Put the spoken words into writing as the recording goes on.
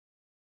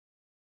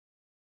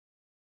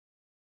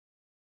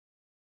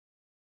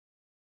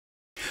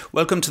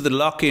Welcome to the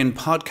Lock-In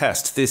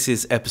podcast. This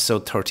is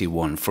episode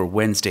 31 for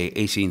Wednesday,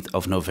 18th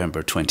of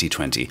November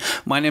 2020.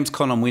 My name's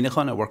Evelyn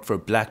Moynihan. I work for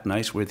Black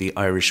Knight. We're the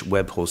Irish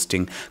web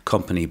hosting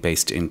company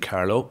based in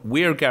Carlow.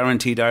 We're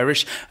guaranteed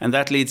Irish, and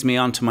that leads me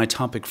on to my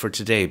topic for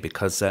today,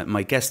 because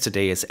my guest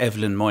today is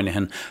Evelyn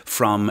Moynihan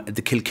from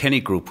the Kilkenny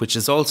Group, which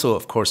is also,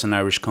 of course, an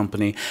Irish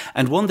company,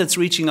 and one that's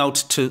reaching out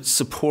to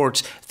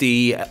support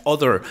the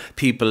other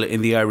people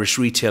in the Irish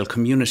retail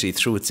community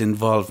through its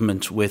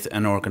involvement with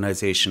an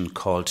organisation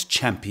called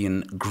Champion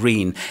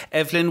Green.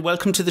 Evelyn,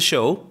 welcome to the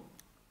show.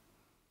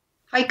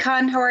 Hi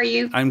Con, how are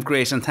you? I'm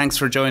great, and thanks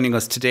for joining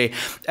us today.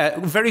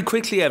 Very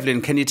quickly,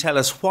 Evelyn, can you tell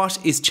us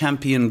what is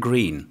Champion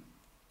Green?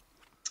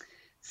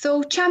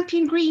 So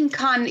Champion Green,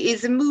 Con,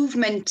 is a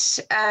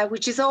movement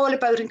which is all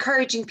about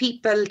encouraging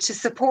people to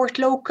support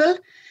local.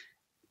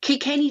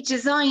 Kilkenny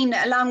Design,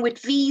 along with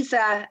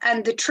Visa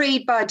and the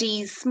trade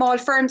bodies, Small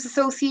Firms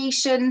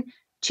Association,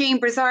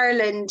 Chambers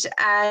Ireland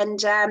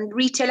and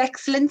Retail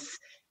Excellence,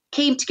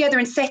 came together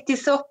and set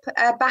this up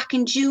back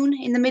in June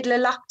in the middle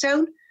of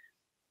lockdown.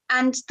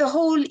 And the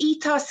whole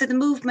ethos of the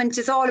movement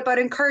is all about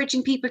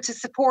encouraging people to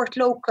support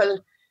local,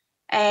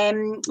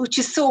 which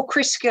is so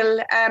critical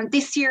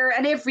this year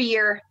and every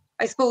year,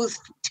 I suppose,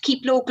 to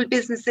keep local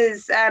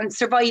businesses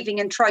surviving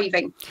and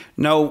thriving.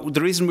 Now, the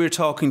reason we're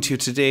talking to you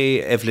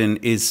today, Evelyn,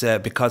 is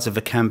because of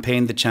a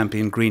campaign that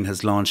Champion Green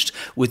has launched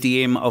with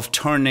the aim of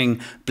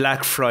turning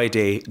Black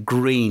Friday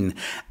green.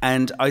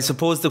 And I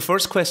suppose the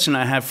first question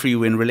I have for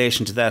you in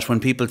relation to that, when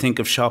people think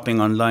of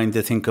shopping online,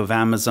 they think of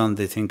Amazon,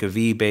 they think of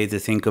eBay, they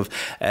think of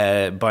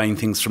buying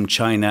things from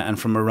China and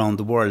from around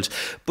the world.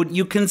 But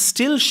you can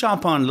still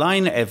shop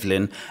online,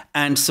 Evelyn,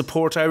 and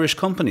support Irish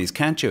companies,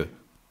 can't you?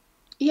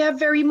 Yeah,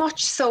 very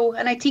much so.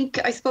 And I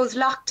suppose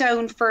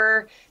lockdown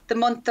for the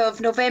month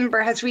of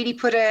November has really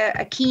put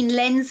a keen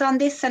lens on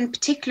this, and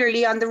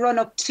particularly on the run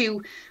up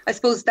to, I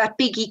suppose, that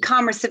big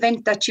e-commerce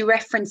event that you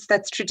referenced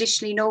that's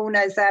traditionally known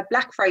as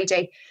Black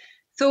Friday.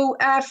 So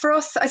for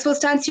us, I suppose,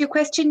 to answer your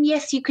question,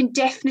 yes, you can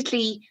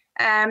definitely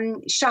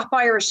shop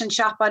Irish and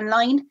shop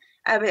online.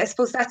 I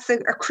suppose that's a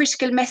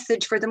critical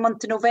message for the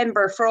month of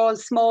November for all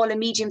small and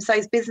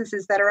medium-sized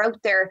businesses that are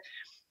out there.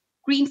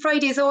 Green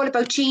Friday is all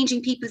about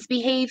changing people's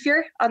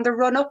behaviour on the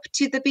run up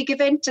to the big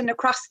event and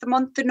across the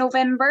month of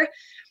November.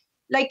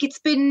 Like, it's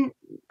been,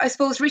 I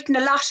suppose, written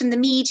a lot in the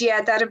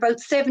media that about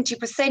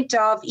 70%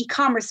 of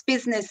e-commerce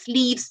business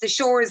leaves the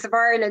shores of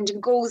Ireland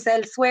and goes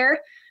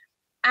elsewhere.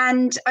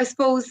 And I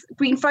suppose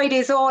Green Friday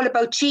is all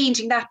about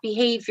changing that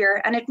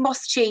behaviour, and it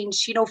must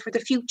change, for the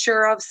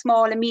future of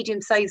small and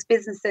medium-sized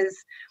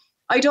businesses.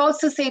 I'd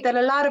also say that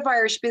a lot of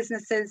Irish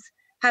businesses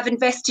have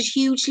invested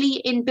hugely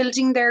in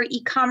building their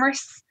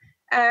e-commerce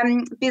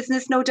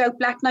business. No doubt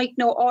Black Knight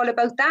know all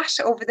about that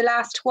over the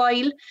last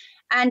while.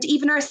 And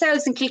even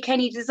ourselves in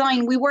Kilkenny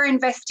Design, we were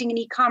investing in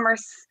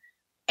e-commerce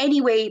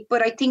anyway,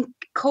 but I think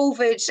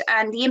COVID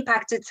and the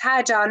impact it's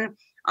had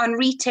on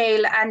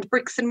retail and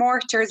bricks and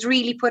mortar has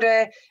really put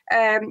a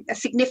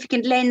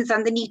significant lens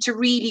on the need to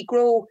really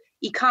grow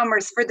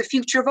e-commerce for the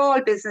future of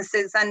all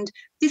businesses. And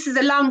this is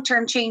a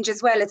long-term change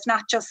as well. It's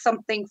not just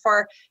something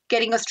for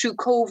getting us through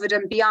COVID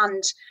and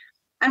beyond.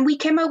 And we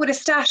came out with a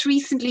stat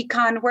recently,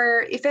 Con,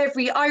 where if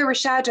every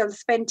Irish adult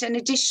spent an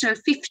additional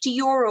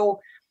 €50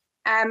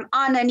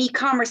 on an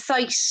e-commerce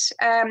site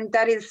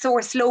that is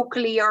sourced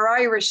locally or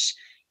Irish,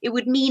 it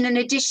would mean an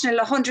additional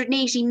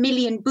 180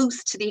 million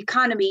boost to the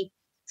economy.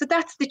 So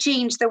that's the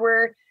change that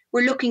we're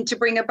looking to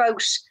bring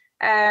about.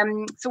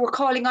 So we're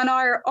calling on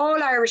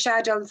all Irish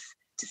adults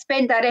to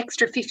spend that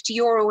extra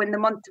 €50 in the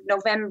month of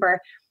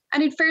November.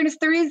 And in fairness,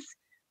 there is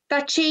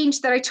that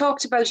change that I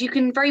talked about. You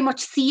can very much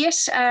see it.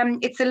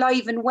 It's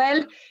alive and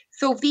well.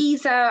 So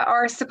Visa,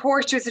 our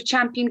supporters of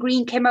Champion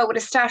Green, came out with a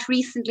stat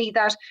recently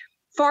that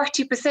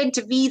 40%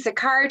 of Visa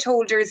card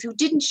holders who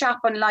didn't shop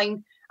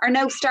online are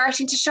now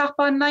starting to shop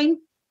online.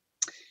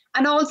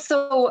 And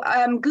also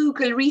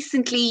Google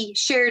recently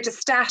shared a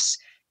stat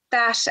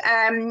that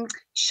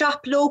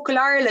Shop Local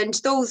Ireland,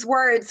 those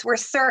words were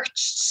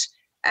searched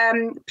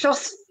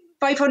plus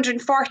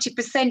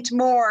 540%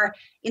 more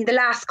in the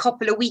last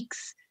couple of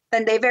weeks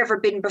than they've ever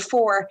been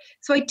before.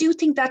 So I do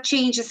think that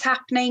change is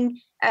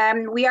happening.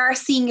 We are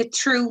seeing it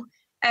through.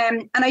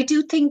 And I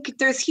do think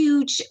there's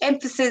huge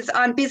emphasis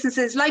on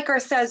businesses like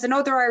ourselves and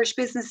other Irish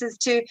businesses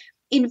to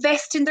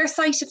invest in their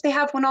site if they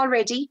have one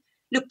already,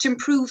 look to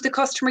improve the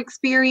customer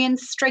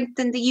experience,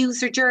 strengthen the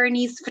user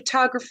journeys,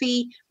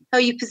 photography, how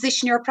you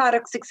position your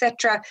products,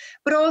 etc.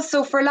 But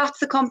also for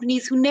lots of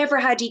companies who never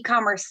had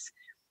e-commerce,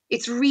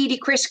 it's really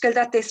critical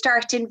that they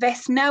start to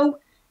invest now.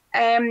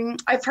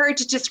 I've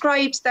heard it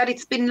described that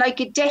it's been like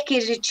a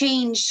decade of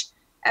change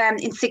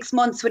in 6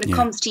 months when it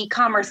comes to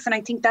e-commerce, and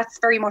I think that's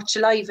very much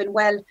alive and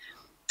well.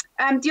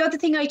 The other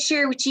thing I'd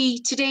share with you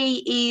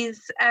today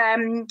is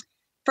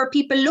for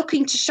people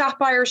looking to shop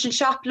Irish and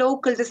shop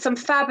local, there's some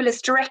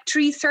fabulous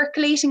directories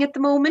circulating at the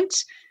moment,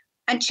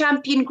 and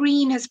Champion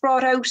Green has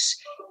brought out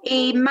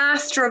a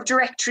master of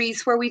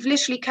directories where we've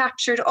literally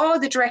captured all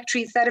the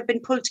directories that have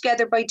been pulled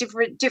together by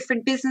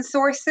different business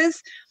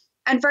sources.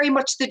 and very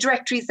much the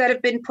directories that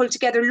have been pulled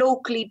together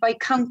locally by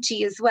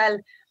county as well.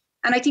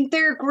 And I think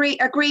they're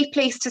a great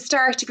place to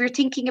start if you're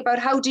thinking about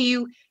how do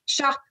you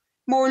shop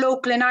more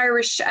local and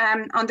Irish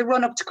on the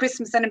run up to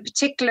Christmas, and in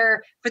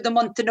particular for the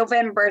month of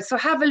November. So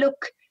have a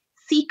look,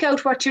 seek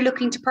out what you're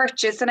looking to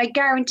purchase, and I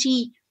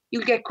guarantee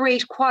you'll get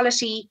great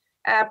quality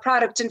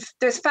product. And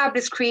there's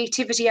fabulous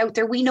creativity out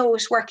there. We know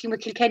it working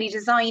with Kilkenny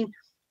Design.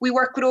 We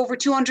work with over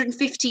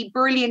 250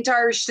 brilliant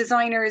Irish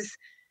designers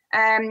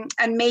and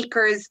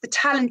makers. The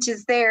talent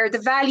is there, the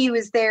value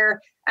is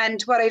there.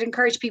 And what I'd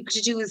encourage people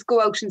to do is go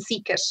out and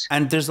seek it.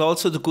 And there's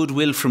also the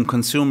goodwill from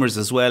consumers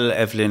as well,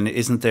 Evelyn,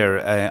 isn't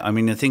there?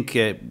 I think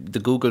the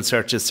Google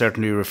searches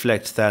certainly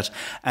reflect that.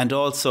 And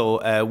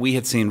also we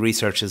had seen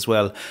research as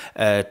well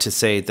to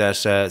say that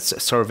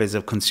surveys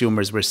of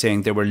consumers were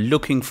saying they were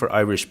looking for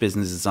Irish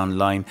businesses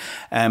online.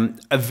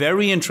 A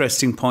very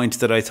interesting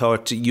point that I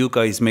thought you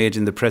guys made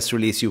in the press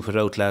release you put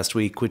out last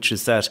week, which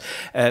is that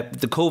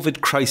the COVID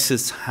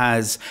crisis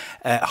has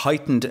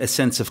heightened a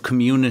sense of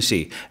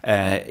community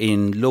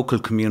in local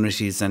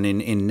communities and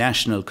in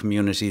national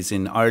communities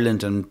in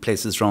Ireland and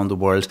places around the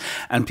world.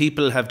 And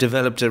people have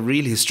developed a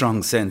really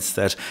strong sense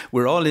that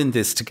we're all in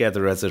this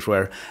together, as it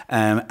were.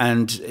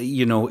 And,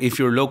 you know, if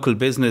your local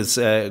business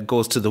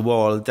goes to the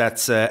wall,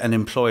 that's an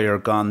employer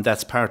gone.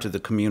 That's part of the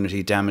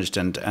community damaged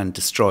and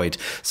destroyed.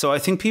 So I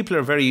think people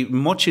are very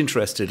much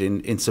interested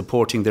in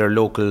supporting their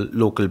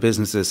local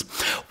businesses.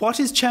 What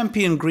is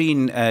Champion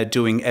Green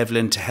doing,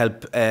 Evelyn, to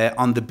help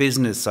on the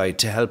business side,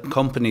 to help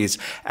companies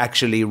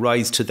actually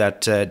rise to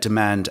that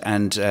demand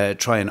and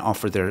try and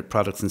offer their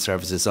products and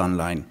services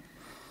online?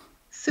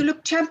 So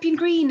look, Champion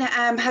Green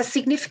has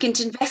significant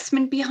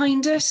investment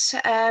behind it,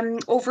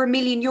 over €1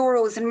 million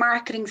in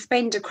marketing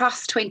spend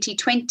across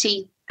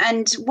 2020.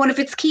 And one of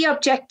its key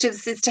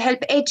objectives is to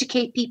help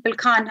educate people,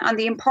 Con, on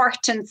the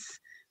importance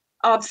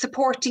of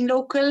supporting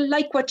local.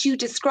 Like what you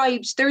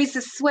described, there is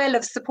a swell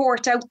of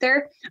support out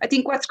there. I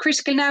think what's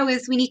critical now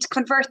is we need to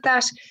convert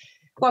that,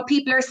 what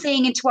people are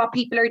saying, into what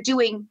people are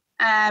doing.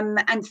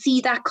 And see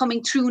that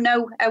coming through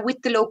now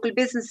with the local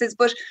businesses.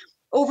 But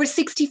over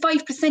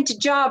 65% of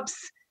jobs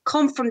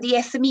come from the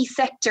SME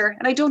sector.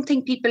 And I don't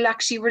think people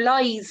actually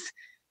realise,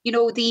 you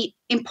know, the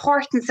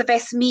importance of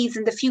SMEs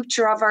in the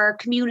future of our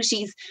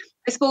communities.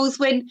 I suppose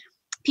when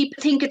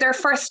people think of their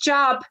first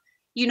job,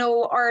 you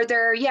know, or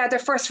their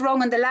first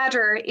rung on the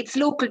ladder, it's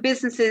local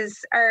businesses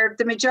are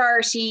the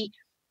majority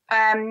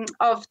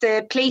of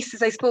the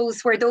places, I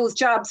suppose, where those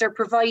jobs are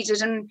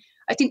provided. And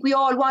I think we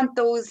all want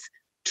those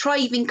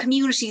thriving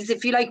communities,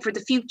 if you like, for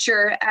the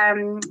future.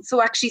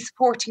 So actually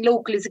supporting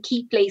local is a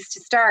key place to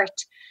start.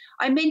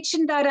 I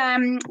mentioned that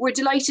we're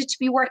delighted to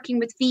be working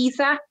with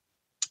Visa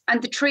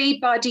and the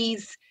trade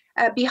bodies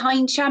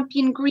behind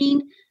Champion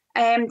Green.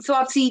 So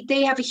obviously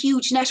they have a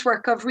huge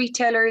network of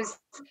retailers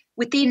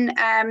within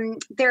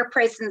their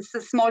presence, the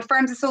Small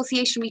Firms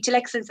Association, Retail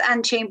Excellence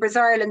and Chambers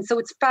Ireland. So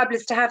it's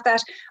fabulous to have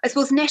that, I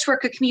suppose,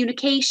 network of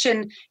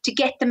communication to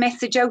get the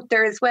message out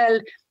there as well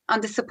on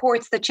the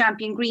supports that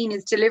Champion Green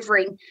is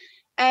delivering.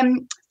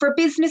 For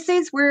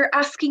businesses, we're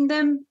asking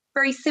them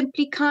very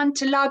simply, Con,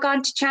 to log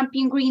on to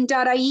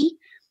championgreen.ie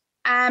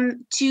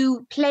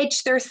to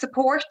pledge their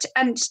support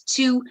and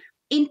to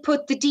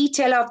input the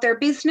detail of their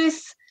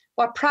business,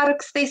 what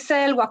products they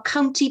sell, what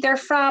county they're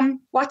from,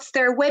 what's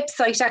their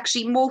website,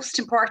 actually, most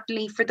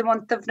importantly, for the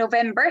month of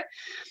November.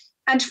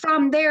 And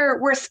from there,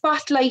 we're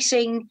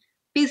spotlighting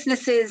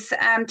businesses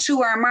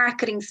through our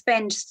marketing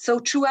spend. So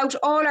throughout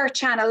all our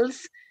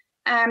channels,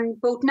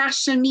 both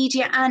national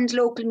media and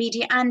local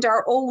media and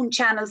our own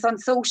channels on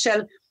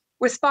social,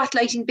 we're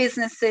spotlighting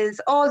businesses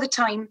all the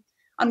time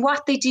on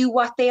what they do,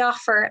 what they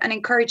offer, and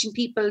encouraging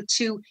people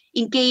to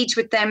engage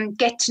with them,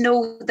 get to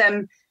know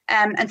them,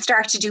 and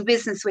start to do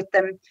business with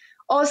them.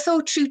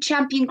 Also, through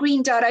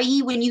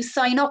championgreen.ie, when you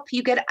sign up,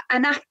 you get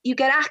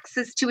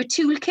access to a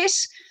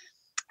toolkit.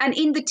 And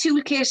in the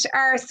toolkit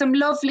are some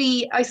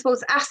lovely, I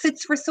suppose,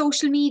 assets for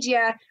social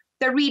media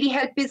that really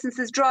help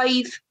businesses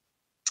drive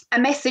a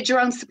message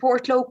around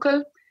support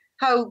local,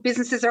 how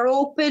businesses are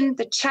open,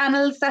 the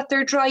channels that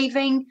they're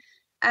driving,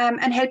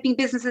 and helping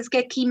businesses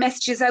get key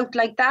messages out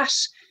like that.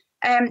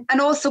 And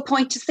also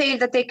point to sale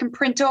that they can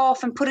print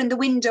off and put in the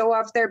window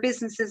of their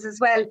businesses as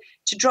well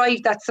to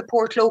drive that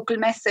support local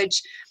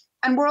message.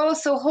 And we're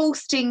also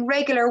hosting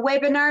regular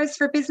webinars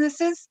for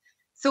businesses.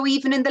 So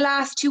even in the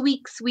last 2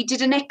 weeks, we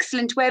did an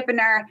excellent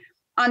webinar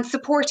on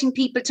supporting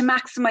people to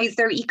maximise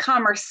their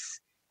ecommerce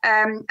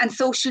and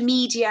social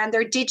media and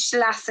their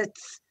digital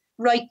assets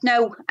right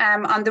now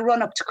on the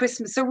run up to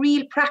Christmas. So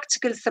real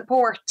practical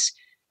support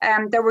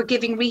that we're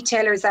giving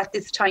retailers at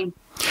this time.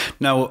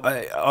 Now,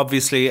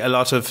 obviously, a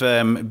lot of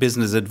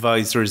business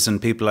advisors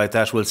and people like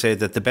that will say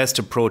that the best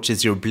approach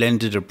is your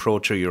blended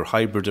approach or your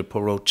hybrid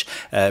approach,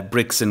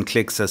 bricks and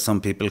clicks, as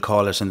some people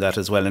call it, and that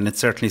as well. And it's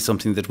certainly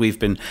something that we've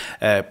been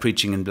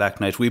preaching in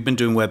Black Knight. We've been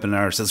doing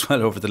webinars as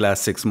well over the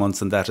last 6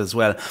 months and that as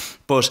well.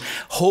 But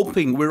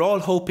we're all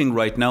hoping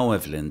right now,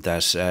 Evelyn,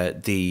 that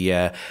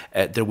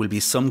there will be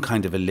some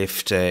kind of a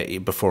lift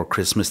before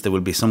Christmas. There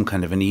will be some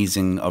kind of an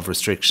easing of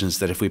restrictions,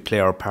 that if we play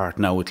our part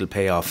now, it'll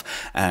pay off,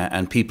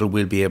 and people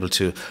will be able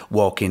to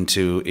walk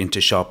into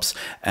shops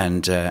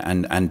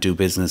and do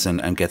business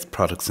and get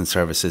products and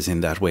services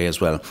in that way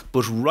as well.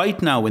 But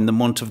right now, in the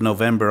month of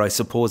November, I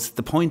suppose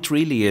the point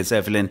really is,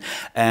 Evelyn,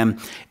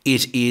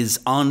 it is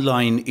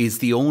online is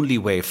the only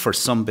way for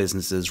some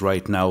businesses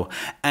right now,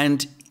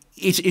 and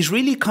it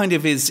really kind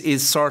of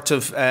is sort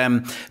of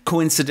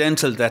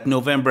coincidental that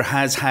November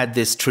has had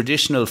this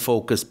traditional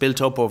focus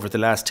built up over the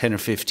last 10 or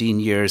 15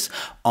 years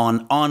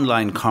on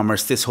online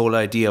commerce, this whole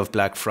idea of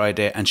Black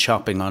Friday and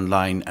shopping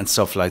online and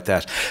stuff like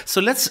that.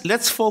 So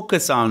let's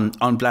focus on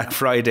Black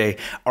Friday,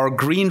 or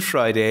Green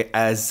Friday,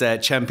 as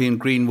Champion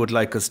Green would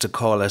like us to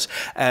call it.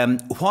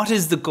 What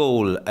is the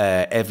goal,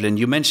 Evelyn?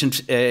 You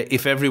mentioned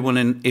if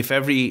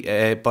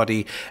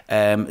everybody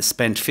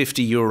spent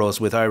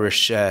 €50 with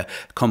Irish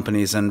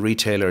companies and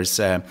retailers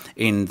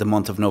in the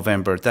month of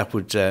November, that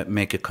would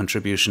make a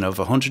contribution of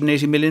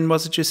 180 million,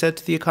 was it you said,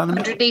 to the economy?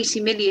 180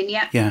 million,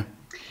 yeah.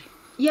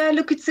 Yeah,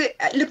 look,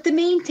 the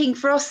main thing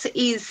for us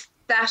is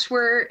that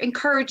we're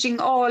encouraging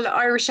all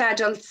Irish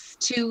adults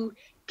to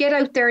get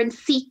out there and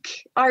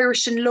seek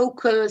Irish and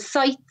local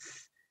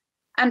sites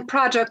and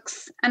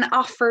products and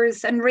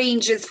offers and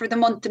ranges for the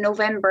month of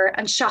November,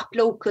 and shop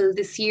local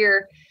this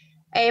year.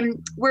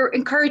 We're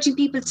encouraging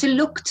people to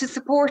look to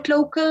support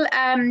local.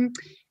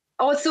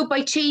 Also,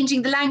 by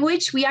changing the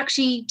language, we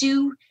actually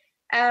do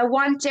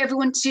want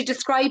everyone to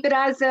describe it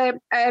as a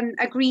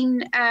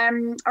green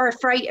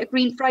a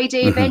Green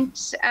Friday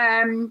event.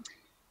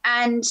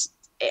 And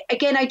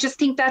again, I just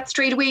think that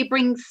straight away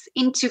brings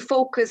into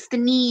focus the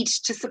need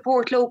to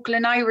support local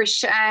and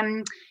Irish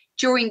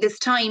during this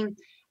time.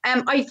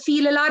 I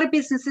feel a lot of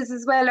businesses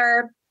as well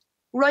are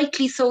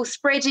rightly so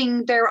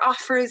spreading their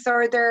offers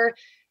or their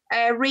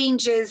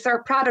ranges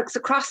or products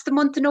across the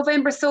month of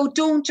November. So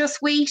don't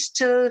just wait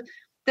till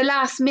the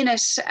last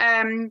minute.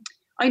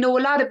 I know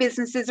a lot of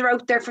businesses are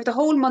out there for the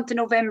whole month of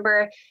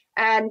November,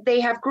 and they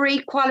have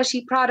great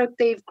quality product.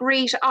 They have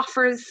great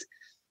offers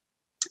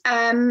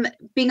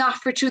being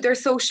offered through their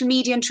social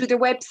media and through their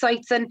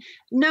websites. And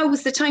now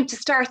is the time to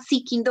start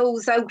seeking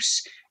those out.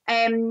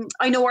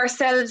 I know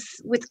ourselves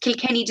with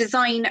Kilkenny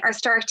Design are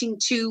starting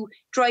to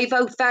drive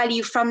out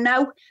value from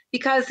now,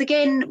 because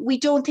again, we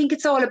don't think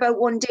it's all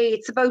about one day.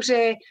 It's about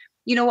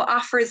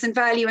offers and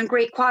value and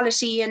great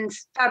quality and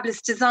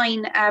fabulous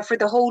design for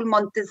the whole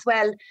month as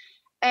well.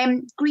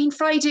 Green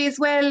Friday as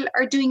well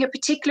are doing a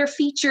particular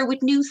feature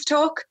with News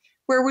Talk,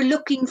 where we're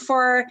looking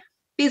for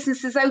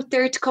businesses out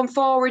there to come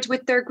forward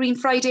with their Green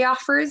Friday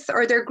offers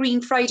or their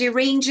Green Friday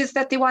ranges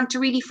that they want to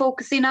really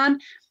focus in on.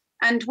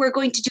 And we're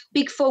going to do a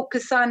big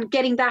focus on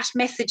getting that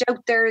message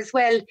out there as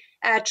well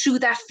through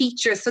that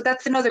feature. So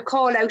that's another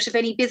call out. If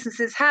any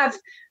businesses have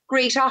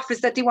great offers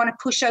that they want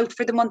to push out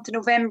for the month of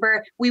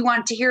November, we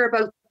want to hear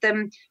about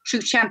them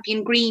through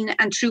Champion Green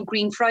and through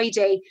Green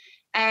Friday.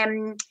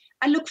 And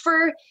look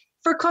for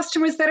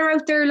customers that are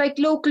out there, like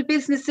local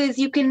businesses,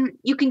 you can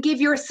give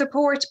your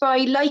support by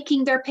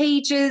liking their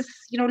pages,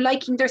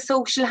 liking their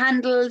social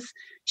handles,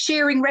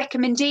 sharing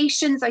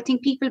recommendations. I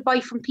think people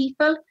buy from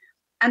people,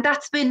 and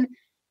that's been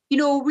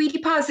really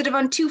positive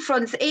on two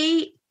fronts.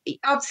 It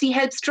obviously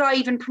helps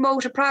drive and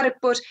promote a product,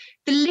 but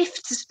the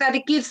lift that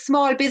it gives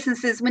small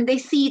businesses when they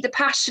see the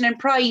passion and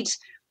pride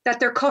that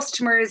their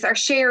customers are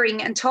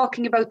sharing and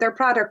talking about their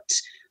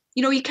product,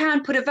 you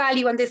can't put a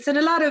value on this. And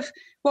a lot of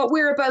what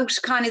we're about,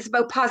 Con, is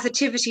about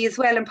positivity as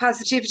well, and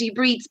positivity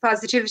breeds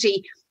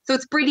positivity. So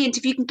it's brilliant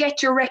if you can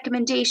get your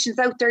recommendations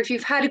out there. If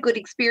you've had a good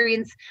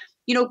experience,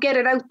 get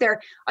it out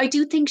there. I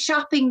do think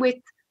shopping with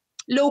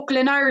local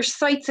and Irish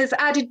sites has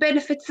added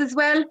benefits as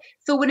well.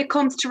 So when it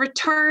comes to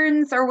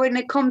returns or when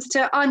it comes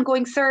to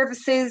ongoing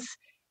services,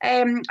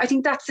 I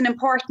think that's an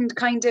important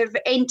kind of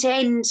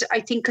end-to-end,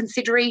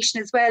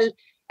 consideration as well,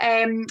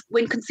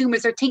 when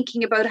consumers are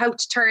thinking about how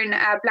to turn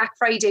Black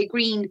Friday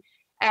green.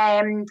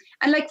 And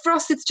for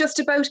us, it's just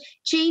about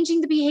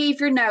changing the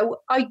behaviour now.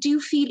 I do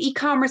feel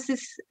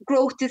e-commerce's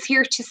growth is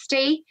here to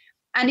stay,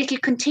 and it'll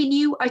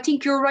continue. I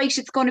think you're right.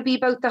 It's going to be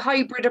about the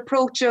hybrid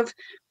approach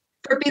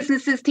for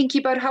businesses thinking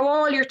about how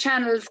all your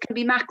channels can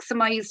be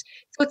maximised.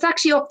 So it's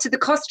actually up to the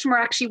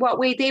customer, what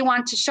way they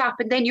want to shop,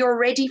 and then you're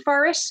ready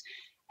for it.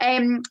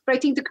 But I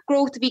think the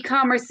growth of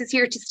e-commerce is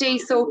here to stay.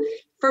 So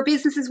for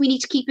businesses, we need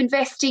to keep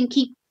investing,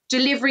 keep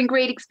delivering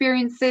great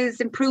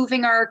experiences,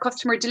 improving our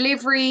customer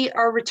delivery,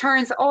 our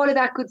returns, all of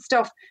that good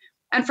stuff.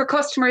 And for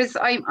customers,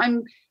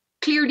 I'm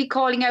clearly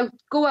calling out,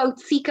 go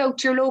out, seek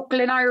out your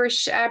local and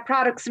Irish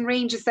products and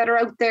ranges that are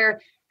out there,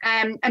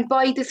 and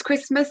buy this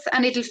Christmas,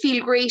 and it'll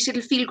feel great.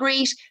 It'll feel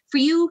great for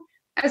you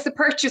as the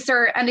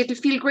purchaser, and it'll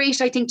feel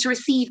great, I think, to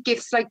receive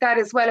gifts like that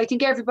as well. I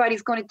think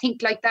everybody's going to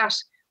think like that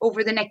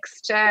over the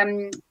next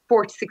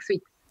 4 to 6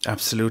 weeks.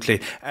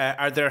 Absolutely.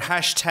 Are there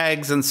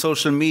hashtags and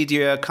social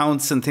media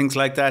accounts and things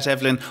like that,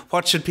 Evelyn?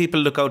 What should people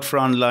look out for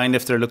online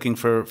if they're looking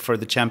for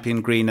the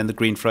Champion Green and the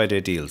Green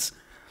Friday deals?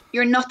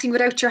 You're nothing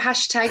without your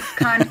hashtags,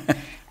 Con.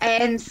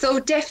 And so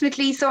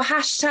definitely,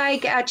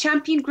 hashtag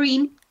Champion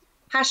Green,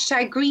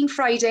 hashtag Green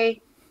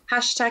Friday,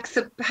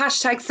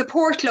 hashtag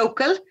support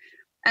local,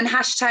 and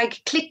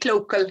hashtag click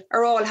local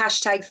are all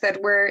hashtags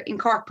that we're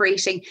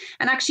incorporating.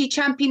 And actually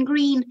Champion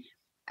Green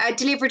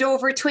delivered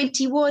over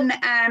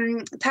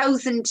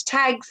 21,000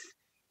 tags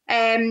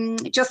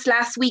just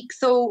last week.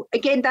 So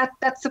again,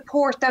 that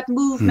support, that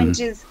movement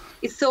is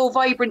so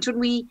vibrant.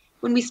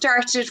 When we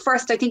started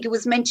first, I think it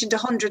was mentioned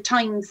 100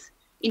 times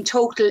in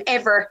total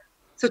ever.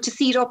 So to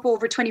see it up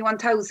over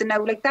 21,000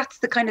 now, like that's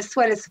the kind of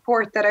swell of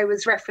support that I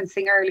was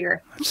referencing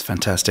earlier. That's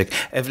fantastic.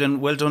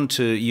 Evelyn, well done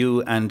to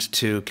you and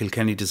to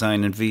Kilkenny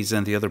Design and Visa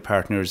and the other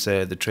partners,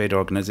 the trade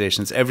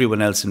organisations,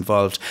 everyone else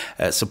involved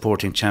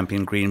supporting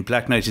Champion Green.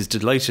 Black Knight is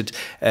delighted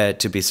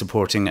to be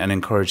supporting and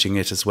encouraging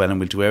it as well, and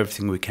we'll do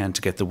everything we can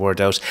to get the word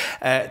out.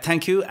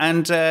 Thank you,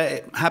 and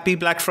happy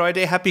Black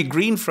Friday, happy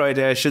Green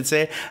Friday, I should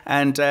say,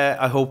 and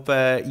I hope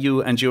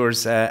you and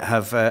yours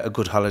have a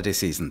good holiday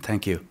season.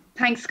 Thank you.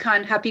 Thanks,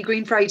 Con. Happy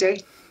Green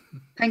Friday.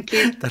 Thank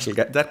you.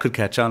 That could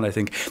catch on, I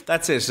think.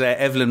 That's it.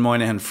 Evelyn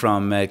Moynihan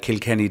from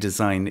Kilkenny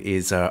Design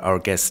is our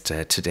guest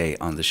today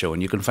on the show.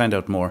 And you can find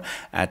out more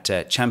at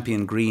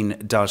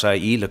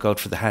championgreen.ie. Look out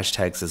for the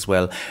hashtags as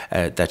well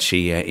that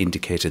she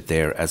indicated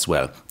there as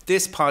well.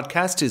 This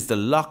podcast is the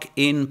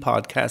Lock-In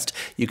podcast.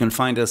 You can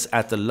find us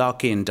at the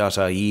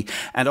lockin.ie,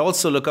 and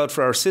also look out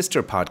for our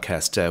sister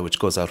podcast, which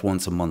goes out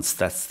once a month.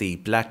 That's the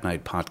Black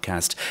Knight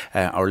podcast.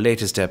 Our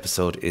latest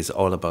episode is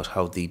all about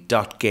how the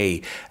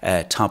 .gay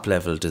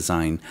top-level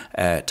design,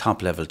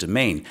 top-level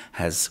domain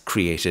has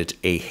created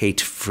a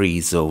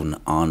hate-free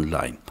zone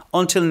online.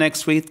 Until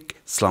next week,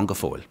 slán go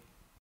fóill.